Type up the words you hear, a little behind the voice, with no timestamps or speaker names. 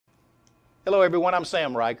Hello everyone, I'm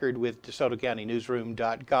Sam Reichard with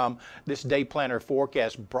DeSotoCountyNewsroom.com. This day planner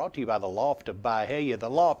forecast brought to you by the Loft of Bahia. The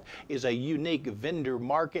Loft is a unique vendor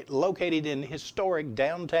market located in historic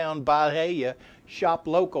downtown Bahia. Shop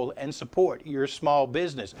local and support your small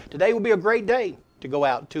business. Today will be a great day to go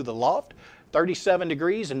out to the Loft. 37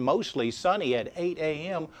 degrees and mostly sunny at 8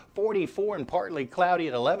 a.m., 44 and partly cloudy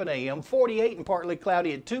at 11 a.m., 48 and partly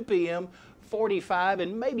cloudy at 2 p.m., 45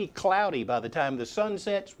 and maybe cloudy by the time the sun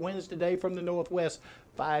sets. Winds today from the northwest,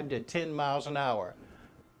 5 to 10 miles an hour.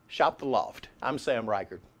 Shop the Loft. I'm Sam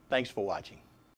Reichard. Thanks for watching.